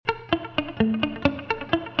Welcome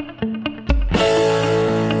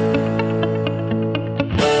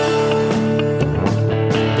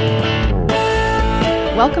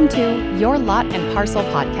to Your Lot and Parcel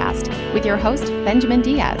podcast with your host, Benjamin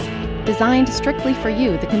Diaz, designed strictly for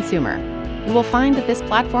you, the consumer. You will find that this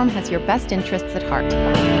platform has your best interests at heart.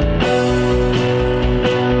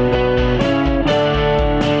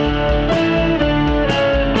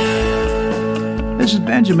 This is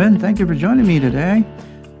Benjamin. Thank you for joining me today.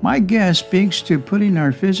 My guest speaks to putting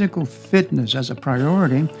our physical fitness as a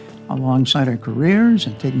priority alongside our careers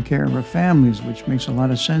and taking care of our families, which makes a lot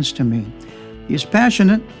of sense to me. He is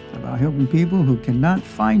passionate about helping people who cannot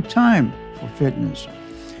find time for fitness.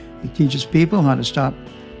 He teaches people how to stop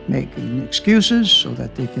making excuses so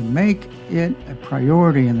that they can make it a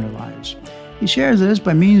priority in their lives. He shares this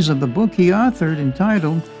by means of the book he authored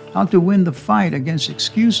entitled How to Win the Fight Against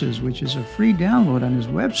Excuses, which is a free download on his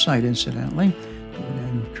website, incidentally. I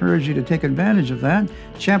would encourage you to take advantage of that.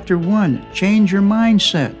 Chapter 1, Change Your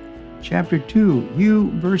Mindset. Chapter 2,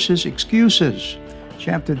 You versus Excuses.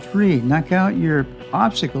 Chapter 3, knock out your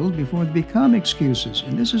obstacles before they become excuses.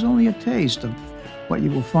 And this is only a taste of what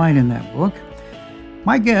you will find in that book.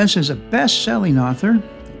 My guest is a best-selling author,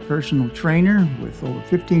 a personal trainer with over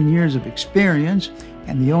 15 years of experience,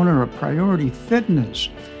 and the owner of Priority Fitness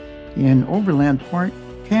in Overland Park,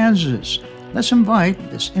 Kansas. Let's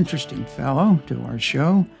invite this interesting fellow to our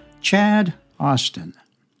show, Chad Austin.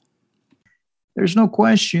 There's no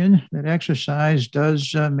question that exercise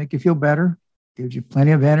does make you feel better. Gives you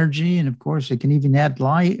plenty of energy, and of course, it can even add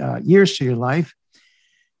years to your life.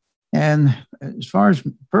 And as far as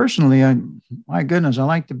personally, my goodness, I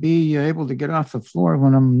like to be able to get off the floor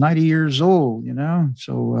when I'm 90 years old, you know.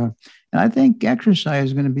 So, and I think exercise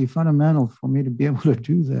is going to be fundamental for me to be able to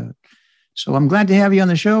do that. So I'm glad to have you on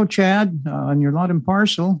the show, Chad, on Your Lot and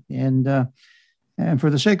Parcel. And for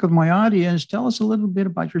the sake of my audience, tell us a little bit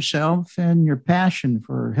about yourself and your passion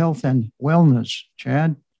for health and wellness,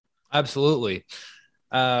 Chad. Absolutely.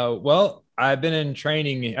 Well, I've been in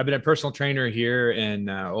training. I've been a personal trainer here in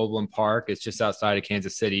Overland Park. It's just outside of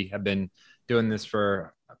Kansas City. I've been doing this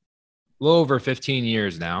for a little over 15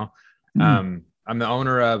 years now. I'm the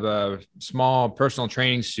owner of a small personal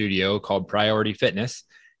training studio called Priority Fitness.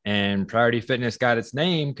 And Priority Fitness got its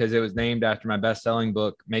name because it was named after my best-selling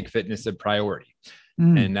book, Make Fitness a Priority.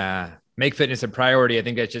 And Make Fitness a Priority, I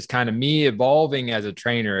think that's just kind of me evolving as a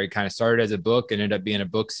trainer. It kind of started as a book and ended up being a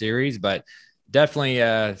book series, but definitely,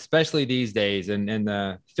 especially these days and in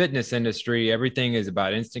the fitness industry, everything is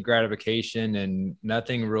about instant gratification and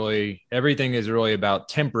everything is really about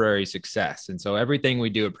temporary success. And so everything we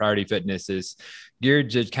do at Priority Fitness is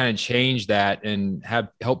geared to kind of change that and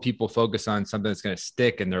help people focus on something that's going to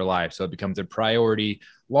stick in their life. So it becomes a priority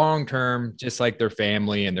long-term, just like their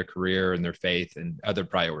family and their career and their faith and other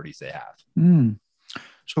priorities they have.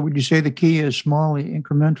 So would you say the key is small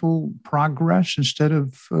incremental progress instead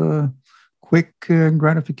of quick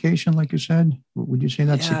gratification, like you said? Would you say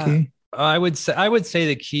that's the key? I would say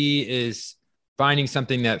the key is finding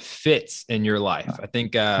something that fits in your life. I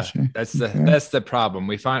think that's the problem.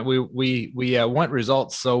 We find we want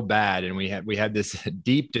results so bad, and we have this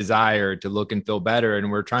deep desire to look and feel better, and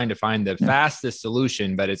we're trying to find the fastest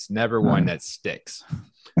solution, but it's never one that sticks.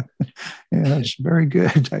 Yeah, that's very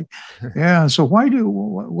good. So why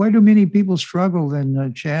do many people struggle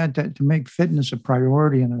then, Chad, to make fitness a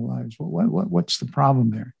priority in their lives? What's the problem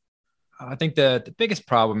there? I think the biggest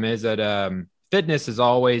problem is that fitness is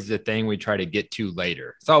always the thing we try to get to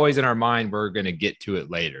later. It's always in our mind we're going to get to it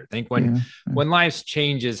later. I think when life's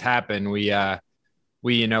changes happen, we're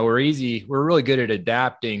really good at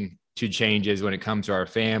adapting to changes when it comes to our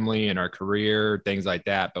family and our career, things like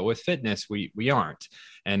that. But with fitness, we aren't.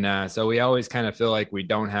 And so we always kind of feel like we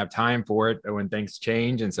don't have time for it when things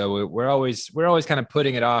change. And so we're always kind of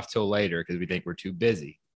putting it off till later because we think we're too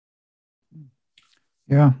busy.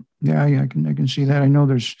 Yeah, I can see that. I know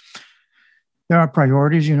there are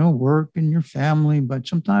priorities, work and your family, but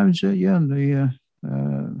sometimes, the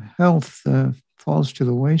health falls to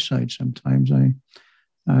the wayside. Sometimes I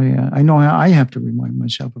know I have to remind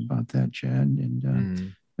myself about that, Chad,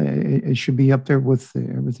 and it should be up there with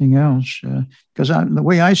everything else. Because the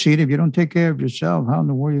way I see it, if you don't take care of yourself, how in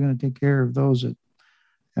the world are you going to take care of those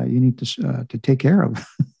that you need to take care of?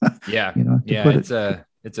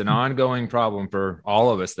 It's an ongoing problem for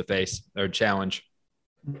all of us to face or challenge.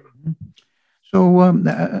 Mm-hmm.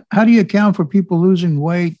 So how do you account for people losing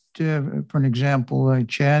weight, for an example,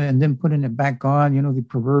 Chad, and then putting it back on, the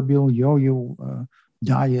proverbial yo-yo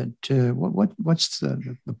diet? What's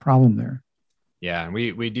the problem there? Yeah,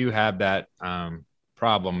 we do have that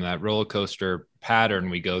problem, that roller coaster pattern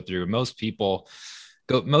we go through. Most people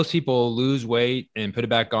most people lose weight and put it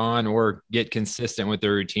back on or get consistent with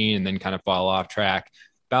their routine and then kind of fall off track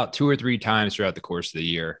about 2 or 3 times throughout the course of the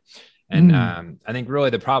year. And I think really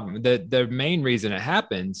the problem, the main reason it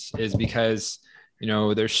happens is because,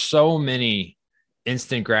 there's so many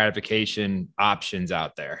instant gratification options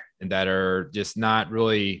out there and that are just not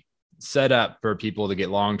really set up for people to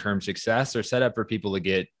get long-term success or set up for people to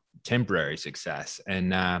get temporary success.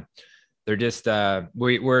 And they're just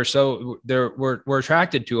we're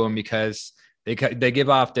attracted to them because they give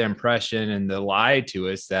off the impression and the lie to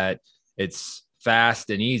us that it's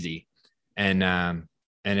fast and easy. And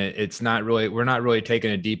it's not really, we're not really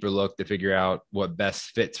taking a deeper look to figure out what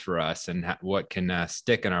best fits for us and what can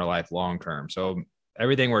stick in our life long-term. So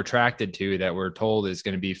everything we're attracted to that we're told is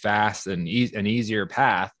going to be fast and an easier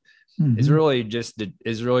path is really just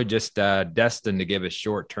destined to give us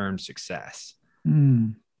short-term success.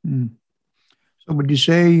 So would you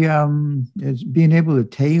say it's being able to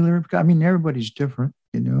tailor? I mean, everybody's different,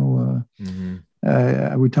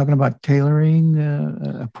 Are we talking about tailoring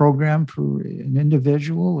a program for an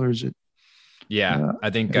individual, or is it? Yeah, I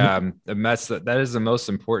think that is the most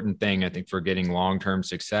important thing, I think, for getting long-term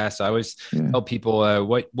success. I always tell people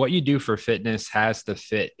what you do for fitness has to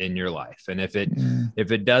fit in your life. And if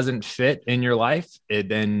it doesn't fit in your life,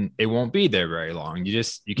 then it won't be there very long.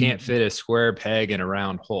 You can't fit a square peg in a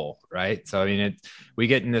round hole, right? So, I mean, we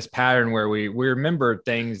get in this pattern where we remember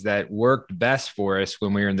things that worked best for us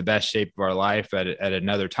when we were in the best shape of our life at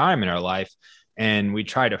another time in our life. And we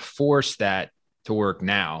try to force that to work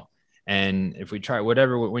now. And if we try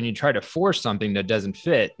when you try to force something that doesn't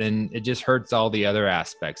fit, then it just hurts all the other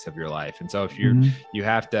aspects of your life. And so if you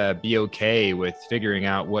have to be okay with figuring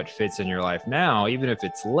out what fits in your life now, even if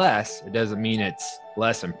it's less, it doesn't mean it's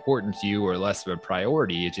less important to you or less of a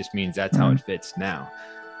priority. It just means that's how it fits now.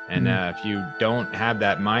 And if you don't have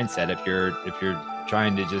that mindset, if you're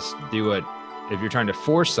trying to just if you're trying to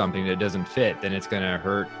force something that doesn't fit, then it's going to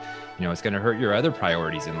hurt. It's going to hurt your other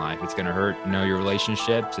priorities in life. It's going to hurt, your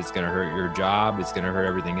relationships. It's going to hurt your job. It's going to hurt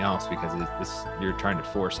everything else because you're trying to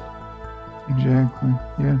force it. Exactly.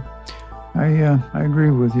 Yeah, I agree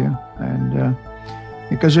with you. And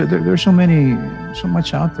because there's so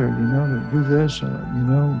much out there, to do this,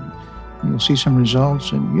 you'll see some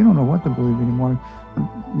results and you don't know what to believe anymore.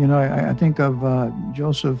 I think of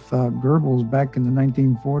Joseph Goebbels back in the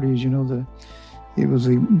 1940s, he was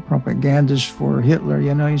the propagandist for Hitler.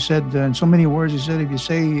 He said in so many words, he said, if you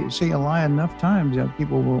say a lie enough times,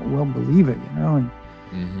 people will believe it, And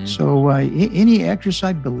so any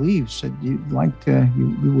exercise beliefs that you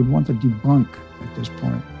would want to debunk at this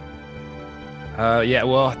point?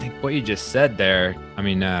 Well, I think what you just said there, I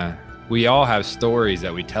mean, we all have stories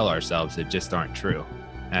that we tell ourselves that just aren't true.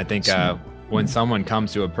 And I think when someone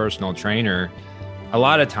comes to a personal trainer, a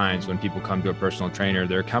lot of times when people come to a personal trainer,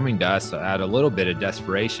 they're coming to us at a little bit of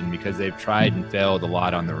desperation because they've tried and failed a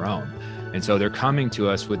lot on their own. And so they're coming to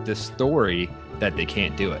us with this story that they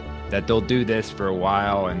can't do it, that they'll do this for a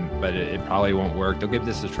while, but it probably won't work. They'll give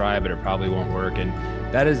this a try, but it probably won't work. And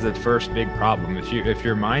that is the first big problem. If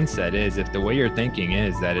your mindset is, if the way you're thinking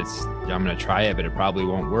is that I'm going to try it, but it probably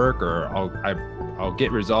won't work, or I'll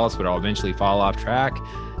get results, but I'll eventually fall off track,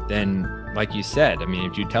 then like you said, I mean,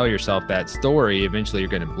 if you tell yourself that story, eventually you're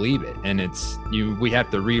going to believe it. And we have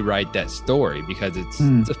to rewrite that story because it's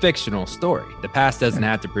a fictional story. The past doesn't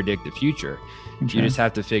have to predict the future. Okay. You just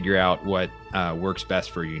have to figure out what works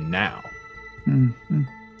best for you now.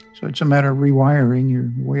 So it's a matter of rewiring your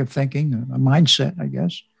way of thinking, a mindset, I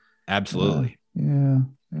guess. Absolutely.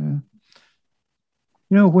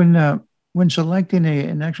 When selecting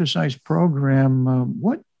an exercise program,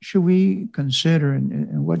 what should we consider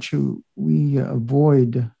and what should we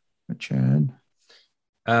avoid, Chad?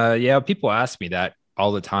 People ask me that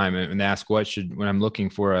all the time and they ask when I'm looking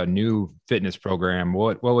for a new fitness program,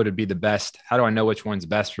 what would it be the best? How do I know which one's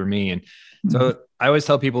best for me? And so I always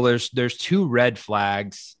tell people there's 2 red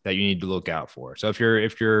flags that you need to look out for. So if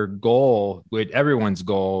your goal, with everyone's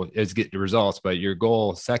goal is get the results, but your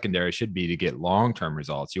goal secondary should be to get long-term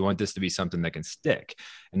results. You want this to be something that can stick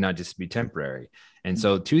and not just be temporary. And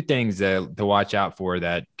so 2 things to watch out for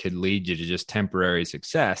that could lead you to just temporary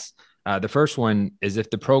success. The first one is if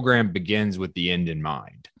the program begins with the end in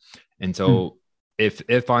mind. And so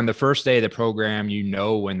if on the first day of the program,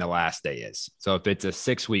 when the last day is. So if it's a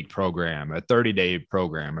 6-week program, a 30-day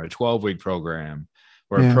program, or a 12-week program,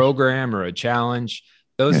 or a program or a challenge,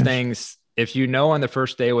 those things, if on the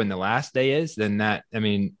first day when the last day is, then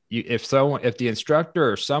if the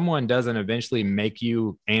instructor or someone doesn't eventually make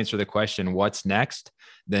you answer the question, what's next,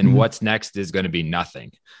 then what's next is going to be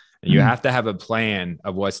nothing. And you have to have a plan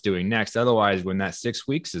of what's doing next. Otherwise, when that 6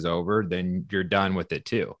 weeks is over, then you're done with it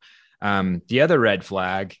too. The other red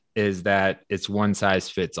flag is that it's one size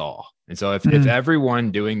fits all. And so if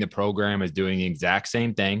everyone doing the program is doing the exact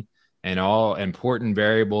same thing and all important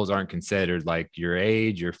variables aren't considered, like your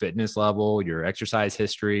age, your fitness level, your exercise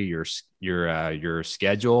history, your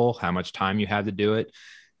schedule, how much time you have to do it.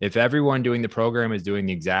 If everyone doing the program is doing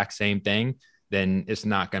the exact same thing, then it's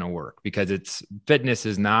not going to work, because fitness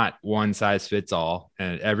is not one size fits all.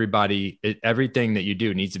 And everything that you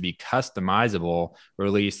do needs to be customizable, or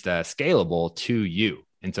at least scalable to you.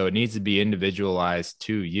 And so it needs to be individualized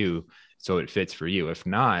to you, so it fits for you. If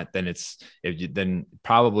not, then then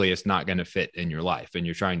probably it's not going to fit in your life, and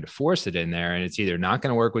you're trying to force it in there, and it's either not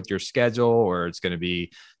going to work with your schedule, or it's going to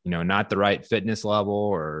be, not the right fitness level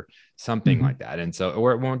or something like that. And so,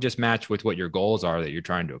 or it won't just match with what your goals are that you're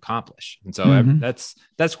trying to accomplish. And so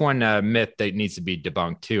that's one myth that needs to be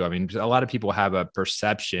debunked too. I mean, a lot of people have a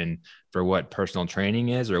perception for what personal training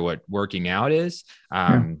is or what working out is.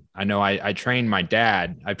 I know I trained my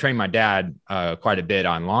dad. I've trained my dad quite a bit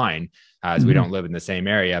online, as we don't live in the same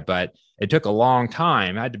area, but it took a long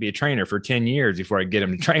time. I had to be a trainer for 10 years before I get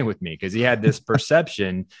him to train with me, because he had this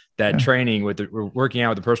perception that training working out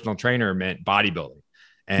with a personal trainer meant bodybuilding.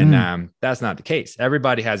 And that's not the case.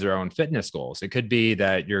 Everybody has their own fitness goals. It could be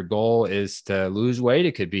that your goal is to lose weight.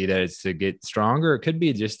 It could be that it's to get stronger. It could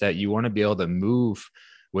be just that you want to be able to move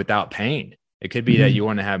without pain. It could be that you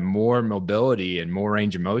want to have more mobility and more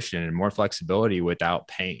range of motion and more flexibility without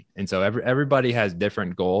pain. And so everybody has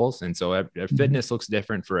different goals. And so fitness looks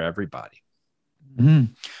different for everybody.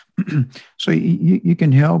 So you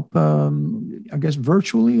can help, I guess,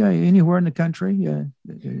 virtually anywhere in the country.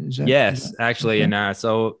 Yes, actually. Okay. And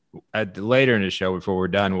so later in the show, before we're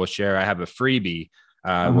done, we'll share. I have a freebie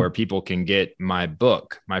where people can get my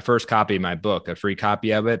book, my first copy of my book, a free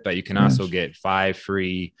copy of it. But you can also get 5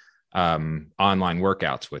 free online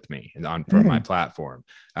workouts with me on my platform.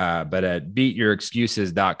 But at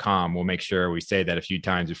beatyourexcuses.com, we'll make sure we say that a few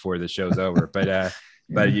times before the show's over. But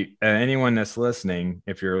but anyone that's listening,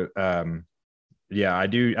 if you're,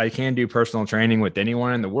 I can do personal training with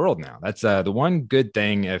anyone in the world now. That's the one good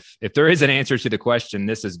thing. If there is an answer to the question,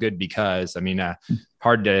 this is good, because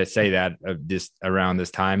hard to say that this around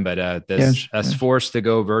this time, but us forced to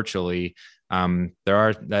go virtually.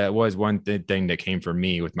 That was one thing that came from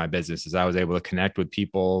me with my business, is I was able to connect with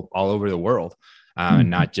people all over the world,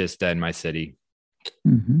 not just in my city.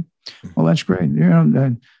 Well, that's great.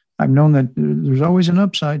 I've known that there's always an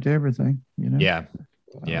upside to everything, Yeah.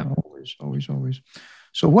 Always.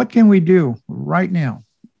 So what can we do right now?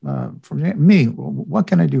 For me, what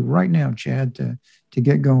can I do right now, Chad, to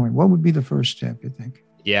get going? What would be the first step, you think?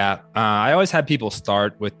 Yeah. I always have people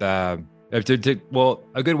start with, a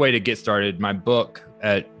good way to get started, my book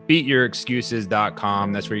at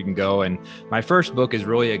beatyourexcuses.com. That's where you can go. And my first book is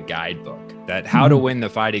really a guidebook. That How to Win the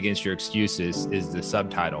Fight Against Your Excuses is the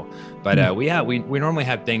subtitle. But we normally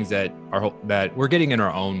have things that we're getting in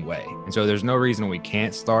our own way, and so there's no reason we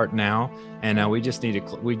can't start now. And we just need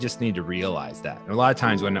to realize that. And a lot of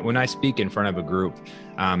times when I speak in front of a group,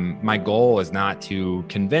 my goal is not to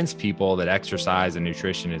convince people that exercise and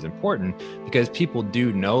nutrition is important, because people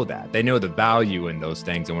do know that. They know the value in those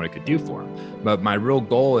things and what it could do for them. But my real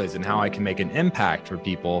goal is, and how I can make an impact for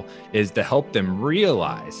people, is to help them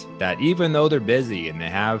realize that even though they're busy and they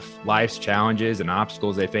have life's challenges and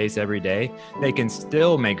obstacles they face every day, they can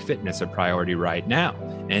still make fitness a priority right now.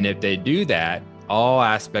 And if they do that, all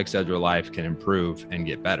aspects of their life can improve and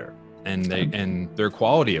get better, and their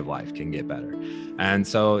quality of life can get better. And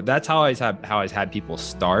so that's how I've had people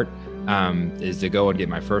start, is to go and get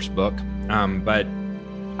my first book. But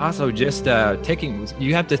also just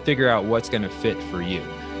you have to figure out what's going to fit for you.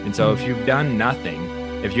 And so if you've done nothing,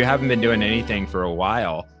 if you haven't been doing anything for a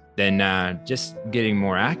while, then just getting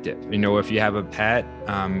more active. If you have a pet,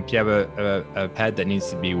 if you have a pet that needs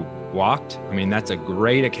to be walked, that's a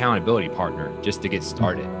great accountability partner just to get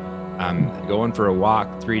started. Going for a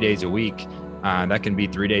walk 3 days a week, that can be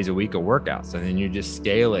 3 days a week of workouts, and then you just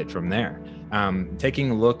scale it from there.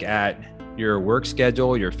 Taking a look at your work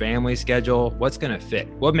schedule, your family schedule, what's going to fit,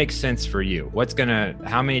 what makes sense for you,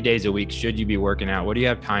 how many days a week should you be working out, what do you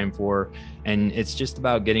have time for? And it's just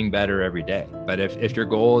about getting better every day. But if your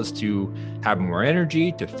goal is to have more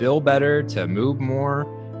energy, to feel better, to move more,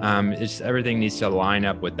 everything needs to line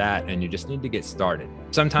up with that, and you just need to get started.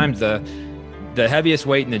 Sometimes the heaviest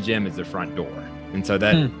weight in the gym is the front door. And so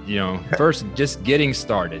that, first just getting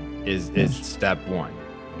started is step one.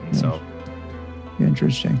 And so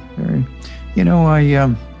interesting. Very, you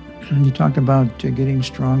talked about getting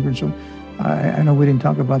stronger. So I know we didn't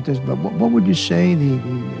talk about this, but what would you say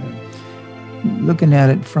looking at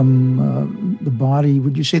it from the body,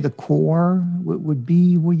 would you say the core would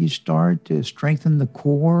be where you start to strengthen the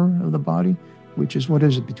core of the body, which is, what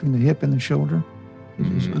is it, between the hip and the shoulder?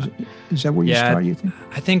 Is that where you start, you think?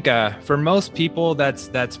 I think for most people,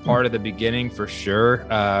 that's part of the beginning for sure.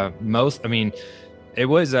 It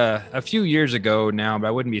was a few years ago now, but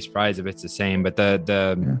I wouldn't be surprised if it's the same. But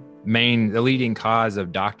the leading cause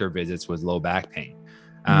of doctor visits was low back pain.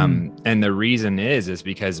 And the reason is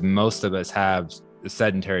because most of us have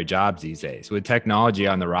sedentary jobs these days. With technology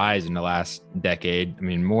on the rise in the last decade, I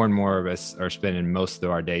mean, more and more of us are spending most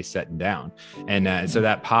of our day sitting down. And so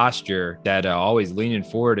that posture, that always leaning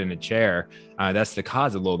forward in a chair, that's the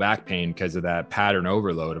cause of low back pain, because of that pattern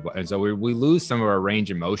overload. And so we lose some of our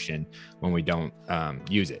range of motion when we don't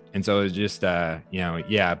use it. And so it's just,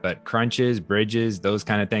 but crunches, bridges, those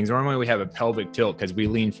kind of things. Normally we have a pelvic tilt because we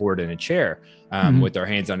lean forward in a chair with our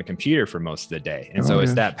hands on a computer for most of the day. And so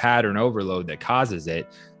it's that pattern overload that causes it.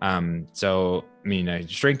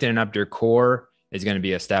 Strengthening up your core is going to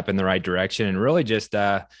be a step in the right direction. And really just,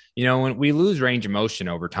 when we lose range of motion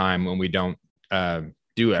over time, when we don't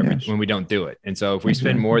when we don't do it. And so if we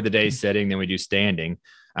spend more of the day sitting than we do standing,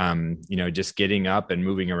 just getting up and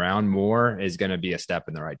moving around more is going to be a step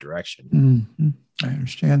in the right direction. Mm-hmm. I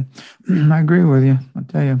understand. I agree with you. I'll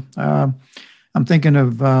tell you. I'm thinking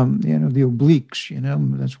of, the obliques,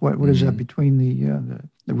 that's what is that between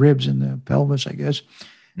the ribs and the pelvis, I guess.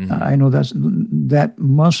 I know that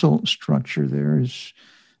muscle structure there is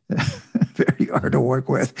very hard to work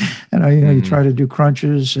with. And you try to do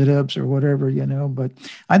crunches, sit-ups or whatever, but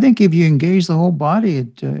I think if you engage the whole body,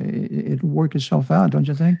 it'll work itself out, don't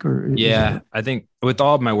you think? I think with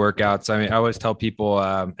all of my workouts, I always tell people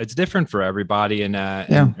it's different for everybody.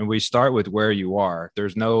 And we start with where you are.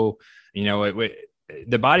 There's no,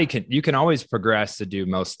 the body you can always progress to do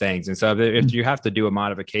most things. And so if you have to do a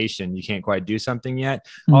modification, you can't quite do something yet.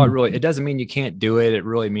 It doesn't mean you can't do it. It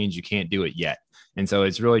really means you can't do it yet. And so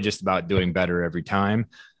it's really just about doing better every time.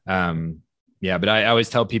 But I always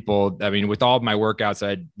tell people, with all of my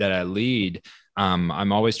workouts that I lead,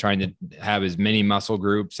 I'm always trying to have as many muscle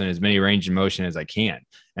groups and as many range of motion as I can.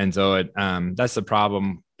 And so that's the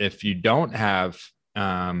problem. If you don't have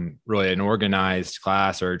really an organized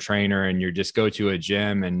class or a trainer, and you just go to a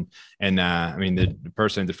gym and the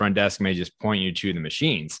person at the front desk may just point you to the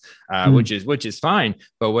machines, which is fine.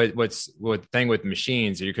 But what the thing with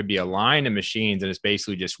machines, there could be a line of machines and it's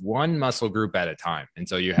basically just one muscle group at a time. And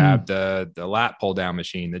so you have the lat pull down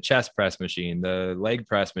machine, the chest press machine, the leg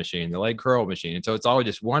press machine, the leg curl machine. And so it's all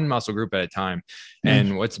just one muscle group at a time.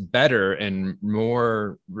 And what's better and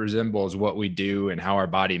more resembles what we do and how our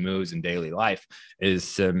body moves in daily life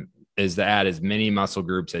is to add as many muscle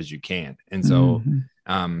groups as you can. And so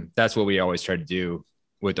that's what we always try to do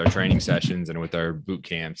with our training sessions and with our boot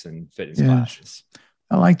camps and fitness classes.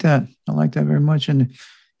 I like that. Very much. And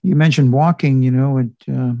you mentioned walking, it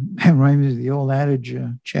reminds me of the old adage,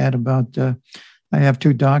 Chad, about I have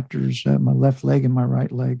two doctors, my left leg and my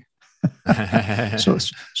right leg.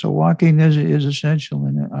 So walking is essential.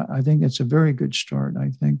 And I think it's a very good start.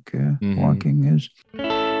 I think walking is.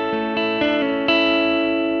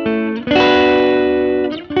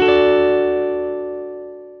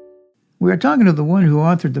 We are talking to the one who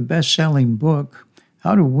authored the best-selling book,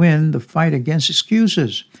 How to Win the Fight Against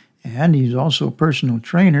Excuses. And he's also a personal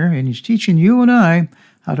trainer, and he's teaching you and I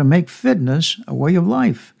how to make fitness a way of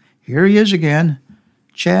life. Here he is again,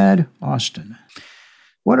 Chad Austin.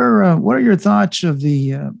 What are your thoughts of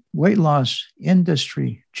the weight loss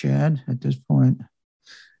industry, Chad, at this point?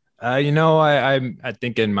 I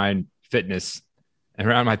think in my fitness and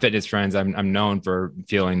around my fitness friends, I'm known for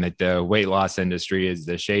feeling that the weight loss industry is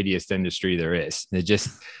the shadiest industry there is.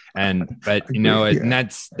 And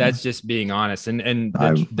that's just being honest. And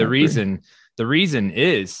the reason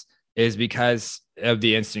is because of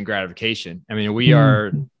the instant gratification. We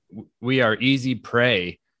are easy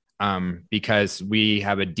prey because we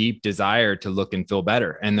have a deep desire to look and feel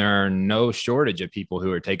better. And there are no shortage of people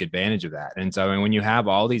who take advantage of that. And so when you have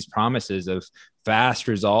all these promises of fast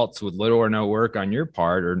results with little or no work on your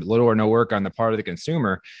part, or little or no work on the part of the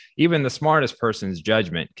consumer, even the smartest person's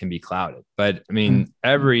judgment can be clouded. But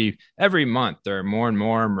every month there are more and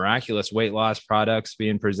more miraculous weight loss products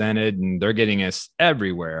being presented, and they're getting us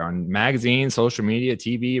everywhere on magazines, social media,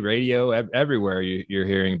 TV, radio, everywhere you're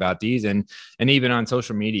hearing about these, and even on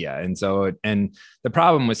social media. And so, and the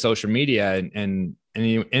problem with social media and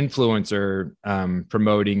any influencer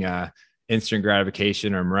promoting instant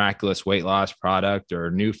gratification or miraculous weight loss product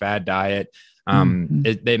or new fad diet,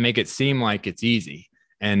 they make it seem like it's easy.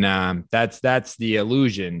 And that's the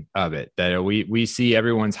illusion of it, that we see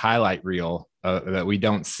everyone's highlight reel that we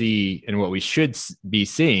don't see. And what we should be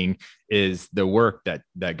seeing is the work that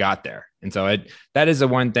got there. And so that is the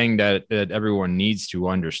one thing that everyone needs to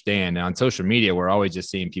understand. And on social media, we're always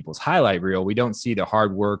just seeing people's highlight reel. We don't see the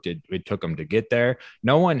hard work it took them to get there.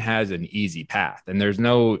 No one has an easy path, and there's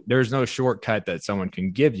no shortcut that someone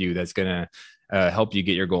can give you that's going to help you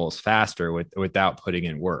get your goals faster without putting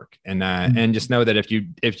in work. And just know that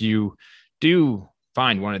if you do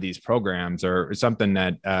find one of these programs or something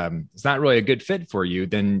that it's not really a good fit for you,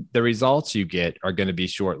 then the results you get are going to be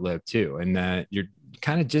short-lived too. And you're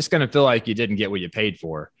kind of just going to feel like you didn't get what you paid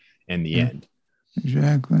for in the end.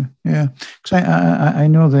 Exactly. Yeah. Because I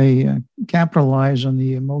know they capitalize on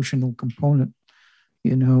the emotional component.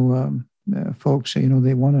 Folks,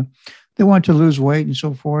 they want to lose weight and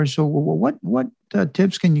so forth. So what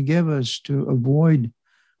tips can you give us to avoid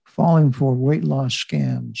falling for weight loss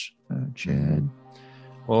scams, Chad?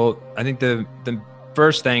 Well, I think the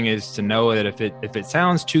first thing is to know that if it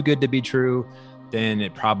sounds too good to be true, then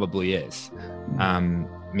it probably is.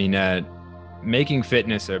 Making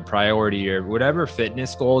fitness a priority, or whatever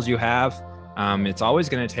fitness goals you have, it's always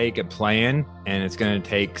going to take a plan, and it's going to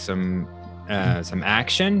take some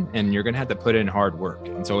action, and you're going to have to put in hard work.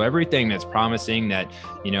 And so everything that's promising that,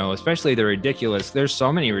 especially there's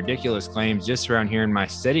so many ridiculous claims just around here in my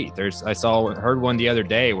city. Heard one the other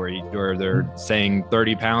day where they're saying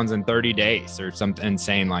 30 pounds in 30 days or something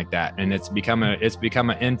insane like that. And it's become an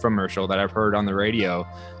infomercial that I've heard on the radio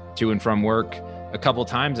to and from work a couple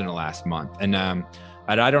times in the last month. And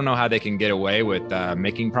I don't know how they can get away with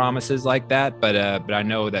making promises like that, but I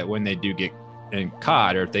know that when they do get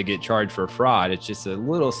caught, or if they get charged for fraud, it's just a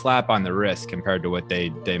little slap on the wrist compared to what they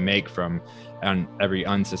make from every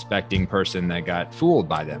unsuspecting person that got fooled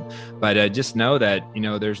by them. But just know that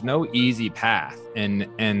there's no easy path, and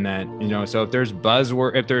that so if there's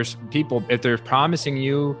buzzword, if they're promising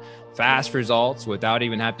you fast results without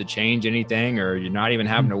even have to change anything, or you're not even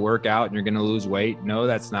having to work out and you're going to lose weight, no,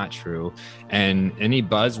 that's not true. And any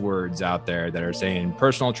buzzwords out there that are saying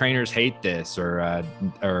personal trainers hate this, or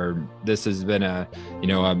this has been a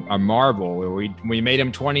marvel, or we made them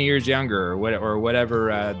 20 years younger, or whatever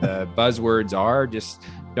the buzzwords are, just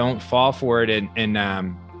don't fall for it. And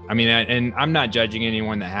I'm not judging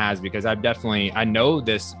anyone that has, because I know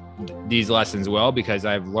these lessons well, because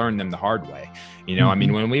I've learned them the hard way.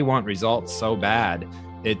 When we want results so bad,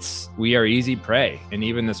 we are easy prey, and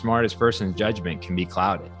even the smartest person's judgment can be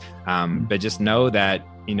clouded. But just know that,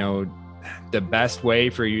 the best way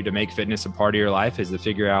for you to make fitness a part of your life is to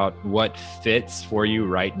figure out what fits for you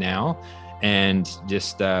right now, and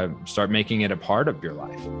just start making it a part of your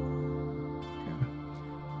life.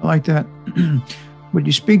 I like that. Would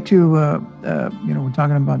you speak to, we're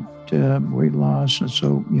talking about weight loss, and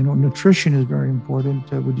so nutrition is very important.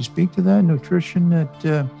 Would you speak to that nutrition,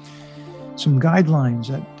 that some guidelines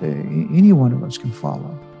that any one of us can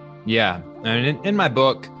follow? Yeah, and in my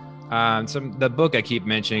book, the book I keep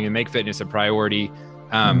mentioning, and Make Fitness a Priority,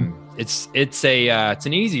 it's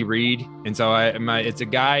an easy read, and so it's a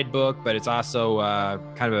guidebook, but it's also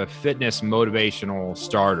kind of a fitness motivational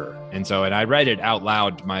starter. And I read it out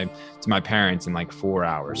loud to my parents in like 4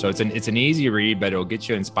 hours. So it's an easy read, but it'll get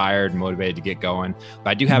you inspired and motivated to get going.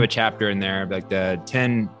 But I do have a chapter in there, like the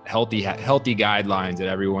 10 healthy guidelines that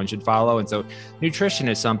everyone should follow. And so nutrition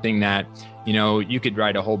is something that, you could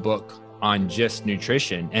write a whole book on just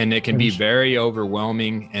nutrition, and it can be very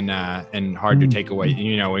overwhelming and hard to take away.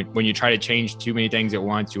 When you try to change too many things at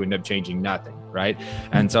once, you end up changing nothing, right?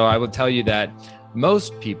 And so I will tell you that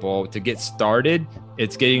most people, to get started,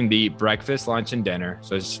 it's getting to eat breakfast, lunch, and dinner.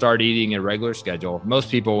 So start eating a regular schedule. Most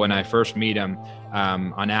people, when I first meet them,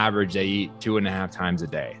 on average, they eat 2.5 times a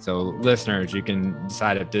day. So listeners, you can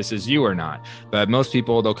decide if this is you or not. But most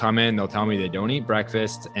people, they'll come in, they'll tell me they don't eat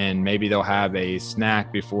breakfast, and maybe they'll have a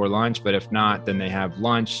snack before lunch. But if not, then they have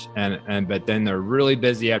lunch, but then they're really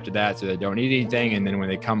busy after that, so they don't eat anything. And then when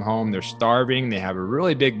they come home, they're starving. They have a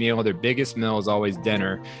really big meal. Their biggest meal is always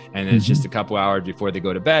dinner, and it's just a couple hours before they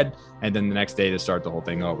go to bed. And then the next day to start the whole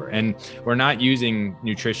thing over. And we're not using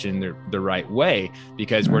nutrition the right way,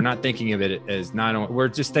 because we're not thinking of it as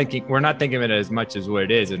we're not thinking of it as much as what it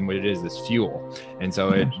is, and what it is fuel. And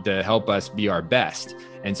so to help us be our best.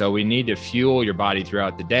 And so we need to fuel your body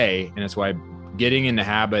throughout the day. And that's why getting in the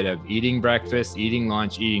habit of eating breakfast, eating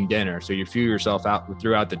lunch, eating dinner, so you fuel yourself out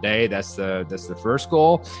throughout the day. That's the first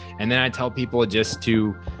goal. And then I tell people just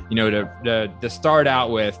to start out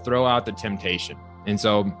with, throw out the temptation. And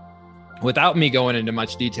so without me going into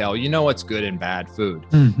much detail, what's good and bad food.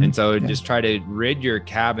 And so just try to rid your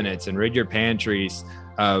cabinets and rid your pantries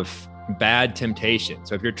of bad temptation.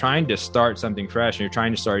 So if you're trying to start something fresh and you're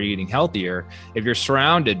trying to start eating healthier, if you're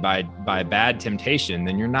surrounded by bad temptation,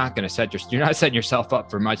 then you're not setting yourself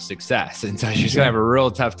up for much success. And so you're just gonna have a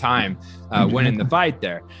real tough time winning the fight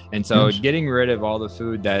there. And so getting rid of all the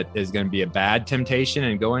food that is going to be a bad temptation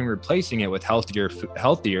and replacing it with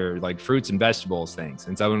healthier like fruits and vegetables things.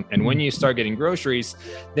 And so, and when you start getting groceries,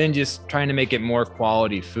 then just trying to make it more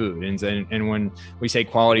quality food. And when we say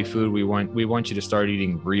quality food, we want you to start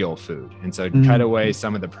eating real food. And so cut away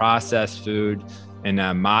some of the processed food and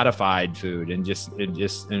modified food, and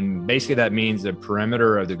basically that means the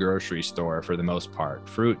perimeter of the grocery store for the most part: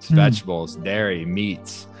 fruits, vegetables, dairy,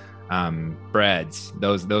 meats, breads,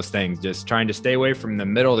 those things. Just trying to stay away from the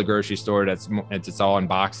middle of the grocery store. It's all in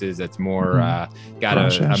boxes. That's more got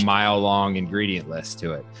a mile long ingredient list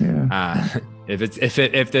to it. If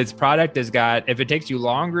it takes you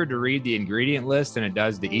longer to read the ingredient list than it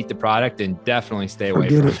does to eat the product, then definitely stay away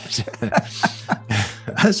from it.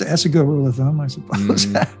 That's a good rule of thumb, I suppose.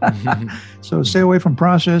 So stay away from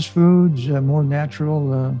processed foods, more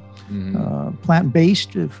natural,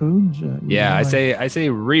 plant-based foods. I say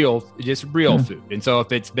real food. And so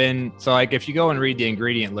if you go and read the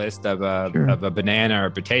ingredient list of a banana or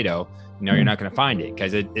a potato, you're not going to find it,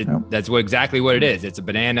 because that's exactly what it is. It's a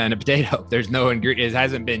banana and a potato. There's no ingredient. It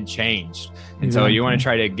hasn't been changed. And so you want to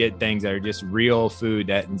try to get things that are just real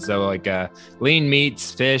food. And so like lean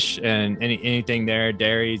meats, fish, and anything there,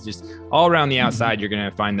 dairies, just all around the outside, you're going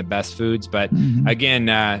to find the best foods. But again,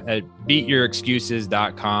 at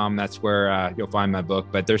beatyourexcuses.com, that's where you'll find my book.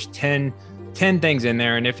 But there's 10 things in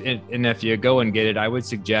there. And if you go and get it, I would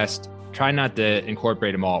suggest try not to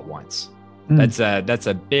incorporate them all at once. That's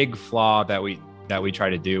a big flaw that we try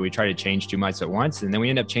to do. We try to change too much at once, and then we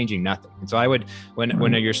end up changing nothing. And so I would,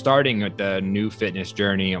 when you're starting with the new fitness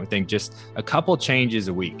journey, I would think just a couple changes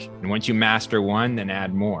a week. And once you master one, then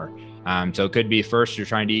add more. So it could be first you're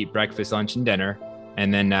trying to eat breakfast, lunch, and dinner,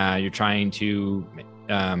 and then you're trying to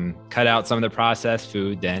cut out some of the processed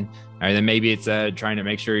food then. Or then maybe it's trying to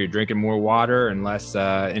make sure you're drinking more water and less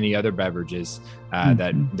any other beverages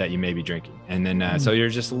that you may be drinking. And then so you're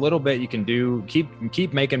just a little bit you can do,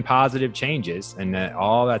 keep making positive changes, and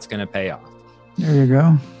all that's going to pay off. There you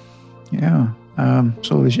go. Yeah.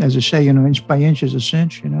 So as I say, inch by inch is a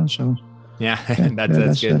cinch, so. Yeah,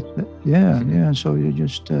 that's good. Yeah. So you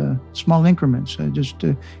just small increments, just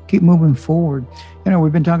keep moving forward.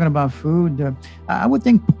 We've been talking about food. I would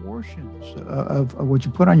think portions of what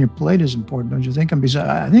you put on your plate is important, don't you think?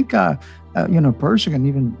 I think a person can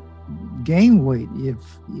even gain weight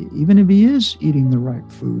even if he is eating the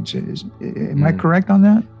right foods. Am I correct on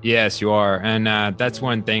that? Yes, you are. And that's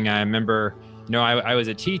one thing I remember. I was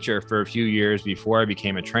a teacher for a few years before I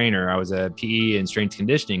became a trainer. I was a PE and strength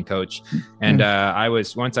conditioning coach. And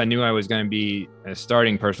once I knew I was going to be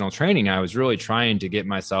starting personal training, I was really trying to get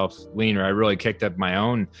myself leaner. I really kicked up my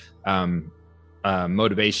own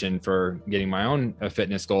motivation for getting my own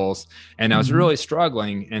fitness goals. And I was really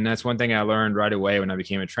struggling. And that's one thing I learned right away when I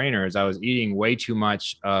became a trainer is I was eating way too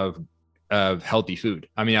much of healthy food.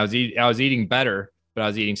 I mean, I was eating better, but I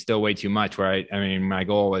was eating still way too much, where my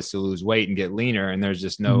goal was to lose weight and get leaner. And there's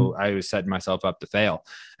just I was setting myself up to fail.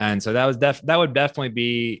 And so that would definitely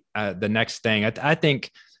be the next thing. I think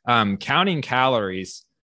counting calories,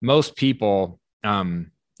 most people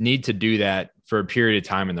need to do that for a period of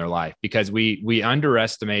time in their life, because we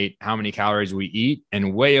underestimate how many calories we eat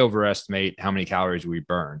and way overestimate how many calories we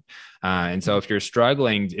burn. And so if you're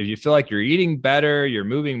struggling, if you feel like you're eating better, you're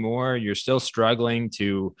moving more, you're still struggling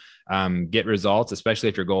to get results, especially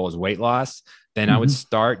if your goal is weight loss, then I would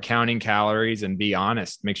start counting calories and be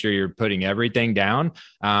honest. Make sure you're putting everything down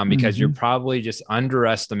because you're probably just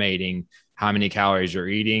underestimating how many calories you're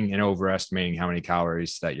eating and overestimating how many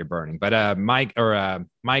calories that you're burning. But my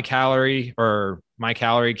calorie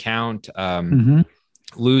count,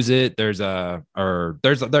 lose it. There's a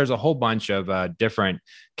whole bunch of different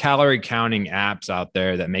calorie counting apps out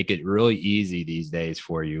there that make it really easy these days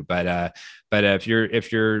for you. But if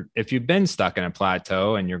you've been stuck in a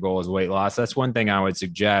plateau and your goal is weight loss, that's one thing I would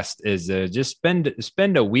suggest is just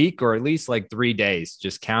spend a week or at least like 3 days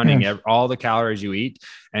just counting all the calories you eat,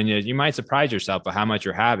 and you might surprise yourself at how much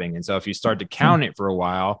you're having. And so if you start to count it for a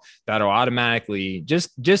while, that'll automatically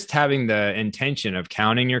just having the intention of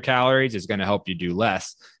counting your calories is going to help you do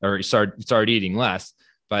less or start eating less.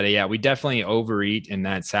 But we definitely overeat, and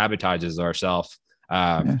that sabotages ourselves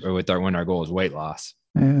when our goal is weight loss.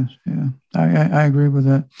 Yes, yeah, I agree with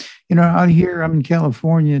that. Out here, I'm in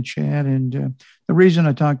California, Chad, and the reason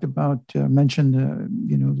I talked about mentioned,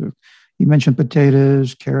 you mentioned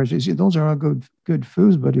potatoes, carrots. You see, those are all good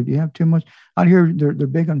foods, but if you have too much out here, they're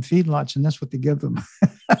big on feedlots, and that's what they give them.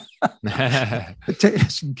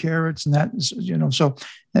 potatoes and carrots and that, so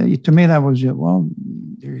to me, that was it. Well,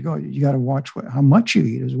 there you go. You got to watch how much you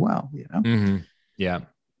eat as well, Mm-hmm. Yeah.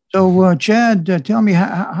 So, Chad, tell me,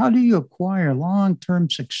 how do you acquire long-term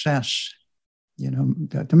success,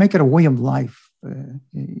 to make it a way of life?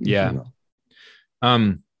 Yeah.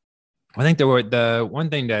 I think the one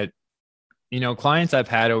thing that, clients I've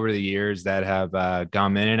had over the years that have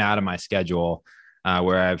gone in and out of my schedule,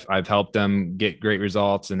 where I've helped them get great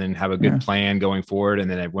results and then have a good plan going forward.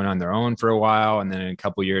 And then they went on their own for a while. And then a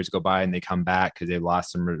couple of years go by and they come back because they've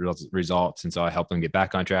lost some results. And so I help them get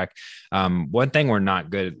back on track. One thing we're not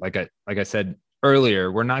good, like I said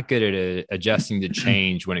earlier, we're not good at adjusting to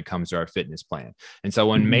change when it comes to our fitness plan. And so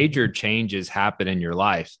when major changes happen in your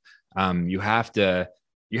life, you have to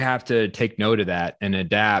take note of that and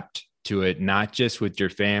adapt to it, not just with your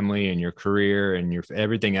family and your career and your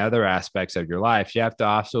everything other aspects of your life. You have to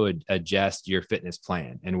also adjust your fitness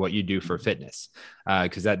plan and what you do for fitness,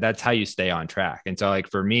 because that's how you stay on track. And so, like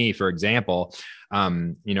for me, for example,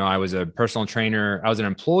 I was a personal trainer. I was an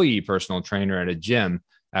employee personal trainer at a gym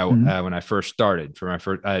when I first started for my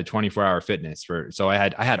first 24-hour fitness. So I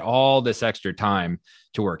had all this extra time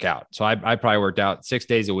to work out. So I probably worked out 6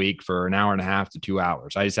 days a week for an hour and a half to 2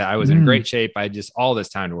 hours. I was in great shape. I had just all this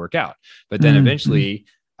time to work out. But then eventually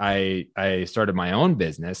I started my own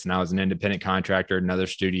business, and I was an independent contractor at another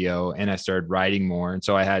studio, and I started writing more. And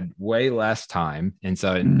so I had way less time. And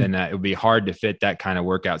so then it would be hard to fit that kind of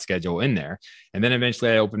workout schedule in there. And then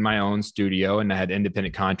eventually I opened my own studio, and I had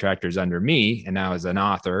independent contractors under me, and I was an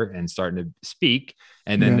author and starting to speak.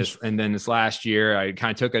 And then this last year, I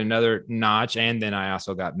kind of took it another notch. And then I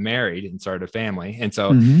also got married and started a family. And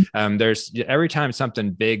so there's every time something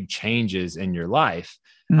big changes in your life,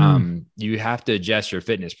 you have to adjust your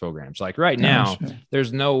fitness programs. Like right now,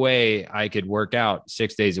 there's no way I could work out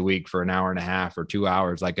 6 days a week for an hour and a half or 2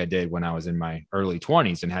 hours like I did when I was in my early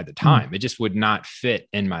 20s and had the time. It just would not fit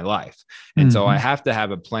in my life. And so I have to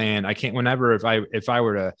have a plan. I can't,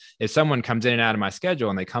 if someone comes in and out of my schedule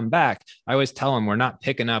and they come back, I always tell them, we're not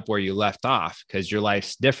picking up where you left off because your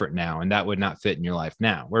life's different now. And that would not fit in your life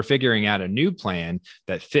now. We're figuring out a new plan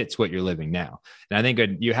that fits what you're living now. And I think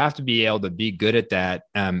you have to be able to be good at that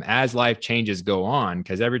as life changes go on,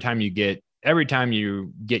 because every time you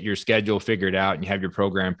get your schedule figured out and you have your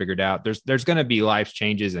program figured out, there's going to be life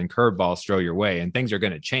changes and curveballs throw your way, and things are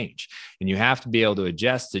going to change. And you have to be able to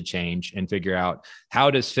adjust to change and figure out,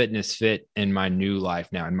 how does fitness fit in my new life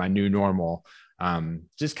now, in my new normal?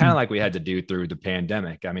 Just kind of like we had to do through the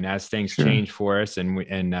pandemic. I mean, as things change for us, and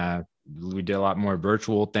we did a lot more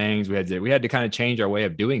virtual things. We had to kind of change our way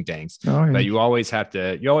of doing things. But you always have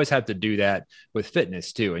to do that with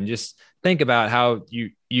fitness too. And just think about how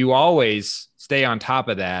you always stay on top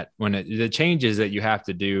of that when the changes that you have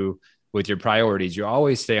to do with your priorities, you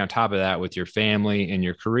always stay on top of that with your family and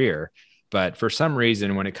your career. But for some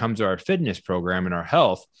reason, when it comes to our fitness program and our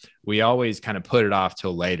health, we always kind of put it off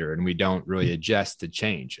till later, and we don't really adjust to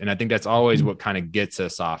change. And I think that's always what kind of gets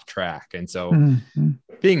us off track. And so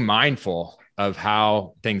being mindful of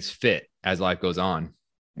how things fit as life goes on.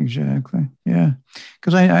 Exactly. Yeah.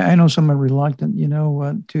 Because I know some are reluctant,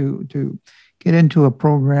 to get into a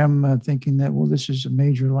program thinking that, well, this is a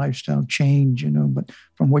major lifestyle change, but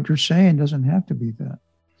from what you're saying, it doesn't have to be that.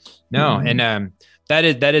 No. And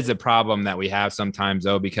that is a problem that we have sometimes,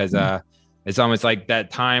 though, because it's almost like that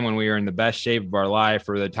time when we were in the best shape of our life,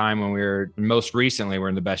 or the time when most recently we're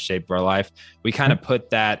in the best shape of our life, we kind of put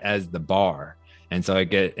that as the bar. And so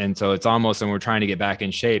it's almost, when we're trying to get back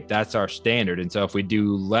in shape, that's our standard. And so if we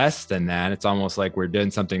do less than that, it's almost like we're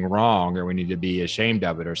doing something wrong, or we need to be ashamed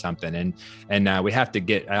of it or something. And we have to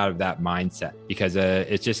get out of that mindset, because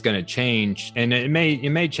it's just going to change. And it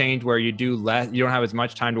may change where you do less, you don't have as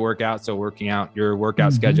much time to work out. So your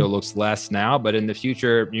workout schedule looks less now, but in the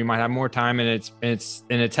future you might have more time, and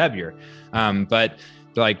it's heavier. But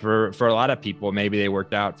like for a lot of people, maybe they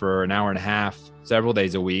worked out for an hour and a half, several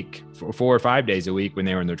days a week, 4 or 5 days a week when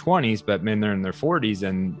they were in their 20s, but when they're in their 40s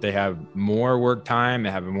and they have more work time, they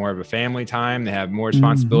have more of a family time, they have more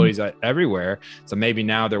responsibilities everywhere. So maybe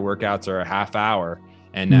now their workouts are a half hour,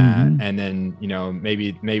 and then,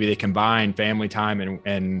 maybe they combine family time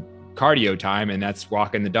and cardio time, and that's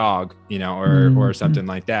walking the dog, or something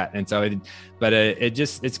like that. And so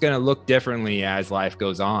it's going to look differently as life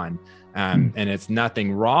goes on. And it's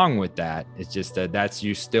nothing wrong with that. It's just that's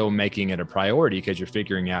you still making it a priority, because you're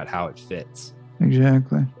figuring out how it fits.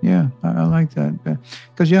 Exactly. Yeah, I like that.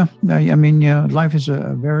 Because life is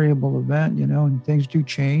a variable event, and things do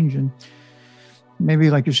change. And maybe,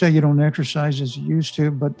 like you say, you don't exercise as you used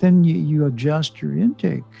to, but then you adjust your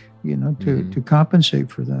intake, to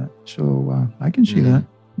compensate for that. So I can see that.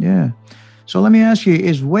 Yeah. So let me ask you,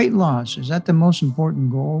 is weight loss, is that the most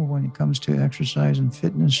important goal when it comes to exercise and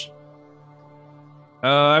fitness?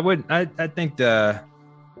 I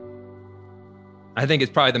think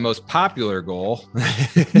it's probably the most popular goal.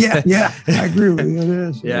 Yeah, I agree with you. It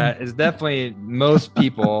is. Yeah, it's definitely most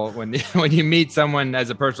people when you meet someone as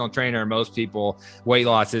a personal trainer, most people weight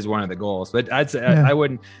loss is one of the goals. But I'd say I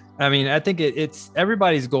think it's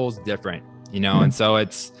everybody's goal is different, and so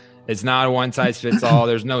it's not a one size fits all.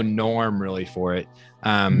 There's no norm really for it.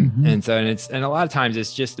 And a lot of times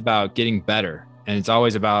it's just about getting better. And it's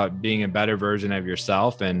always about being a better version of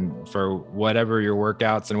yourself, and for whatever your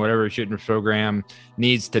workouts and whatever your fitness program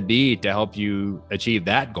needs to be to help you achieve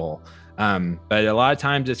that goal. But a lot of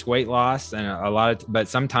times it's weight loss, and but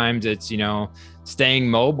sometimes it's, staying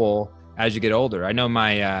mobile as you get older. I know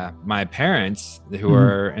my parents who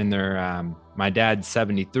are in their, my dad's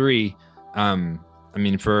 73.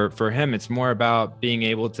 For him, it's more about being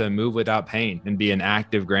able to move without pain and be an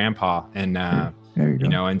active grandpa. And,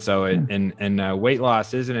 and so weight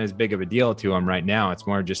loss isn't as big of a deal to him right now. It's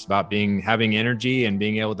more just about having energy and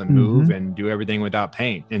being able to move and do everything without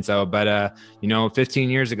pain. And so, 15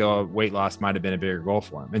 years ago, weight loss might've been a bigger goal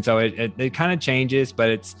for him. And so it kind of changes, but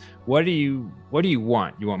it's, what do you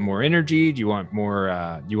want? You want more energy? Do you want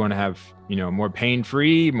more, you want to have, more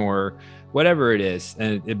pain-free, more, whatever it is.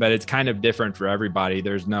 But it's kind of different for everybody.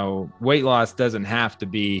 There's no weight loss doesn't have to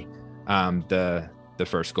be, the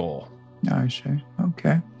first goal. I see.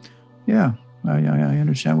 Okay. Yeah. I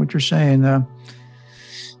understand what you're saying.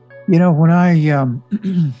 When I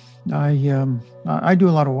do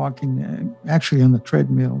a lot of walking, actually on the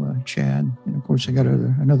treadmill, Chad, and of course I got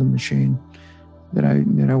another machine that I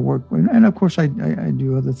work with, and of course I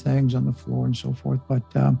do other things on the floor and so forth. But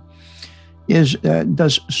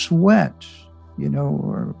does sweat,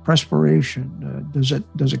 or perspiration,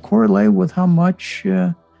 does it correlate with how much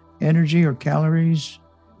energy or calories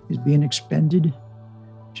is being expended?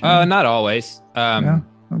 Not always. Yeah?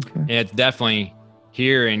 Okay. It's definitely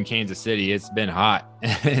here in Kansas City. It's been hot,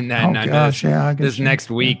 and then this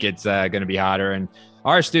next week it's going to be hotter. And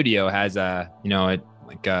our studio has it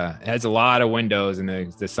has a lot of windows, and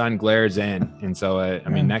the sun glares in, and so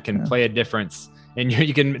that can play a difference. And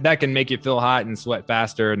that can make you feel hot and sweat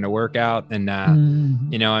faster in the workout,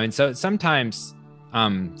 and so sometimes.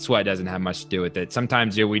 Sweat doesn't have much to do with it.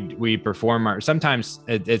 Sometimes we perform sometimes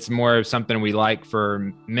it's more of something we like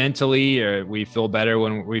for mentally, or we feel better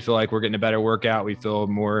when we feel like we're getting a better workout. We feel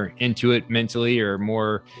more into it mentally, or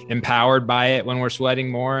more empowered by it when we're sweating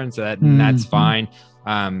more. And so that's fine.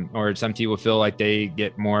 Or some people feel like they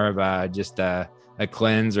get more of just a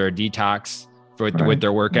cleanse or a detox with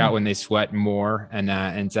their workout when they sweat more, and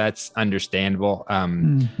that's understandable.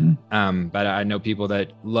 But I know people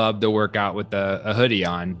that love to work out with a hoodie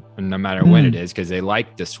on, no matter when it is, because they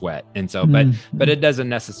like the sweat. And so, but it doesn't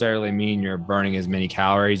necessarily mean you're burning as many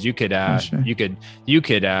calories. You could,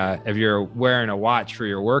 if you're wearing a watch for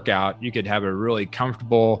your workout, you could have a really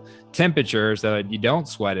comfortable temperature so that you don't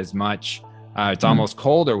sweat as much. It's almost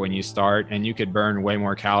colder when you start, and you could burn way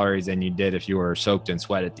more calories than you did if you were soaked in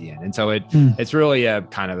sweat at the end. And so it's really a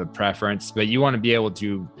kind of a preference, but you want to be able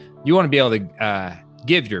to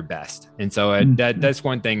give your best. And so that's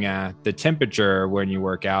one thing. The temperature when you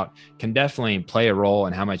work out can definitely play a role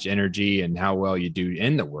in how much energy and how well you do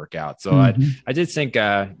in the workout. So I just think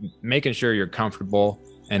making sure you're comfortable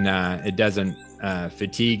and it doesn't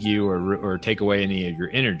fatigue you or take away any of your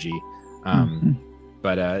energy.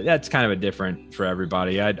 But that's kind of a different for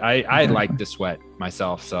everybody. I like to sweat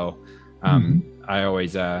myself, so I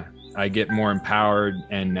always I get more empowered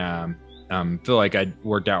and feel like I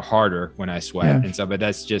worked out harder when I sweat, and so. But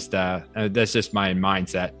that's just my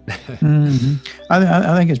mindset.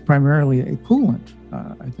 I think it's primarily a coolant.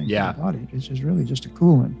 I think for the body, it's just really just a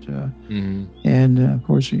coolant, and of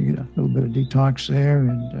course you get a little bit of detox there,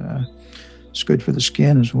 and it's good for the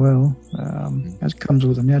skin as well. As it comes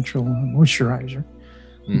with a natural moisturizer.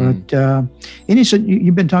 But and you said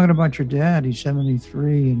you've been talking about your dad. He's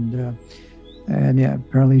 73, and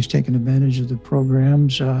apparently he's taking advantage of the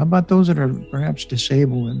programs. How about those that are perhaps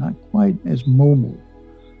disabled and not quite as mobile?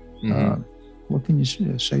 What can you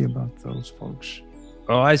say about those folks?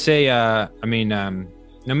 Well, I say, no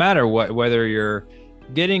matter what, whether you're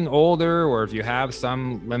getting older or if you have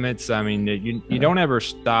some limits, you don't ever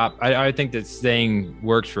stop. I think that saying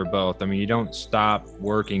works for both. You don't stop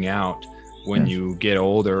working out when you get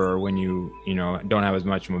older, or when you don't have as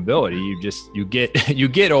much mobility. You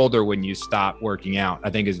get older when you stop working out, I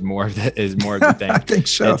think is more of the thing. I think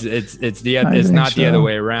so. It's not the other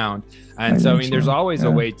way around. And so there's always a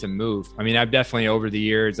way to move. I've definitely over the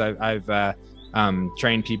years I've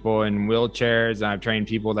trained people in wheelchairs. I've trained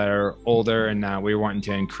people that are older, and we're wanting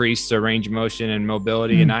to increase their range of motion and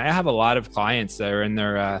mobility. And I have a lot of clients that are in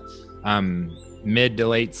their mid to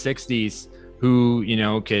late 60s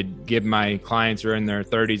who, could give my clients who are in their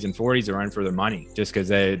 30s and 40s a run for their money, just because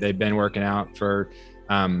they've been working out for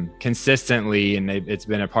consistently, and it's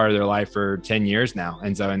been a part of their life for 10 years now.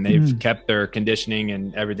 And they've kept their conditioning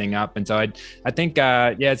and everything up. And so I think,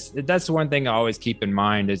 that's the one thing I always keep in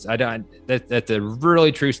mind is that's a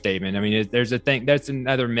really true statement. I mean, there's a thing, that's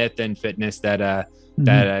another myth in fitness that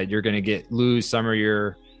you're going to lose some of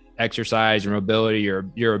your exercise, your mobility,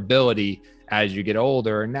 your ability as you get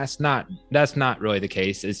older. And that's not really the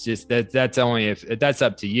case. It's just that's only if that's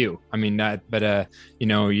up to you. I mean,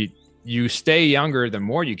 you stay younger the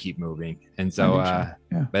more you keep moving. And so,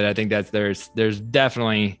 but I think there's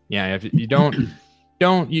definitely, if you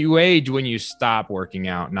you age when you stop working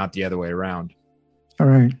out, not the other way around. All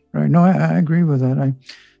right. No, I agree with that. I'm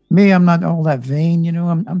not all that vain.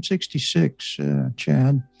 I'm 66,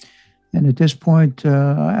 Chad. And at this point,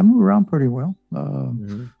 I move around pretty well.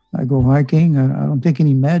 I go hiking. I don't take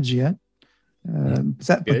any meds yet.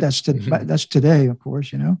 But that's today, of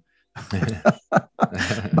course,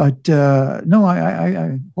 But no,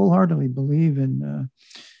 I wholeheartedly believe in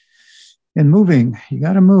moving. You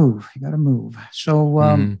got to move.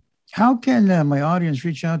 So how can my audience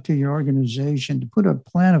reach out to your organization to put a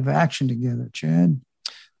plan of action together, Chad?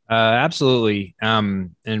 Absolutely.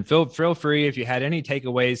 And feel free, if you had any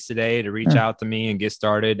takeaways today, to reach out to me and get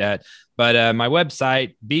started but my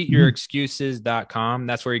website, beatyourexcuses.com,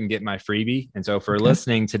 that's where you can get my freebie. And so for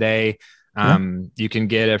listening today, you can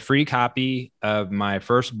get a free copy of my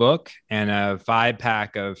first book and a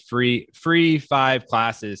 5-pack of free 5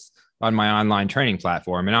 classes on my online training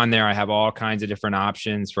platform. And on there, I have all kinds of different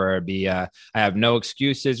options I have no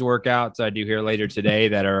excuses workouts I do here later today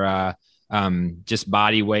that are, just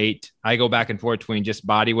body weight. I go back and forth between just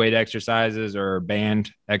body weight exercises or band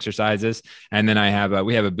exercises. And then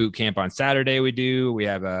we have a boot camp on Saturday. We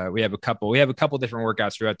have a couple different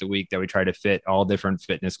workouts throughout the week that we try to fit all different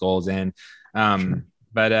fitness goals in. But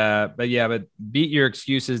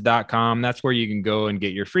beatyourexcuses.com, that's where you can go and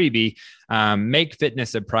get your freebie. Make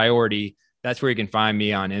fitness a priority. That's where you can find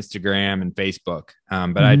me on Instagram and Facebook.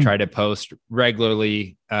 But I try to post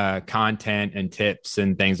regularly content and tips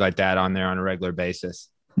and things like that on there on a regular basis.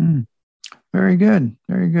 Very good.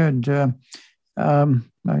 I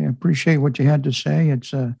appreciate what you had to say.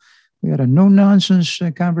 We had a no nonsense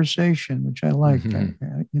conversation, which I like.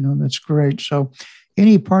 That's great. So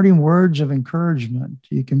any parting words of encouragement,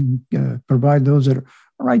 you can provide those that are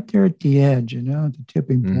right there at the edge, the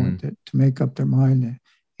tipping point to make up their mind.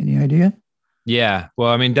 Any idea? Yeah. Well,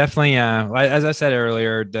 I mean, definitely, as I said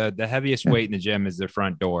earlier, the heaviest weight in the gym is the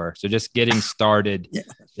front door. So just getting started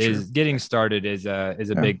is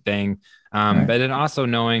a big thing. But then also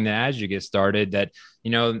knowing that as you get started that,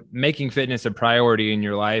 making fitness a priority in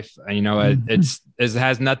your life, it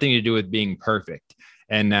has nothing to do with being perfect.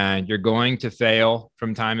 And you're going to fail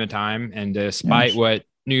from time to time. And despite what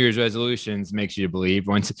New Year's resolutions makes you believe,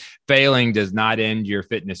 once failing does not end your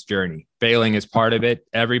fitness journey. Failing is part of it.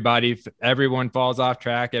 Everyone falls off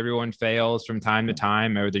track. Everyone fails from time to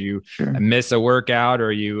time, whether you miss a workout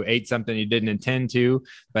or you ate something you didn't intend to,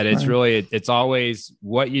 but it's really, it's always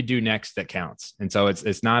what you do next that counts. And so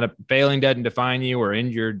it's not failing doesn't define you or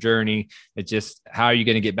end your journey. It's just how are you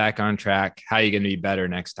going to get back on track? How are you going to be better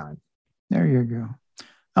next time? There you go.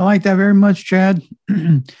 I like that very much, Chad.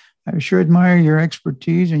 I sure admire your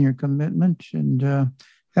expertise and your commitment, and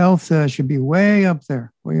health should be way up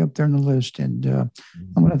there in the list. And I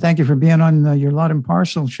want to thank you for being on your Lot and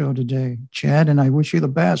Parcel show today, Chad, and I wish you the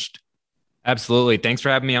best. Absolutely. Thanks for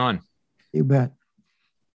having me on. You bet.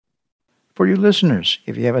 For your listeners,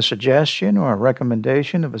 if you have a suggestion or a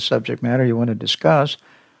recommendation of a subject matter you want to discuss,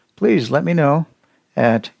 please let me know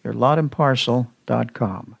at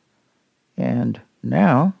yourlotandparcel.com. And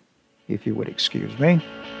now, if you would excuse me.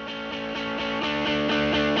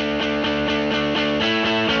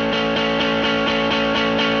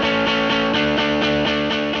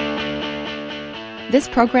 This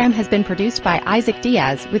program has been produced by Isaac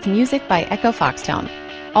Diaz with music by Echo Foxtone.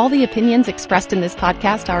 All the opinions expressed in this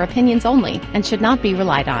podcast are opinions only and should not be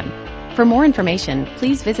relied on. For more information,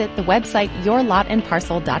 please visit the website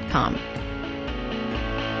yourlotandparcel.com.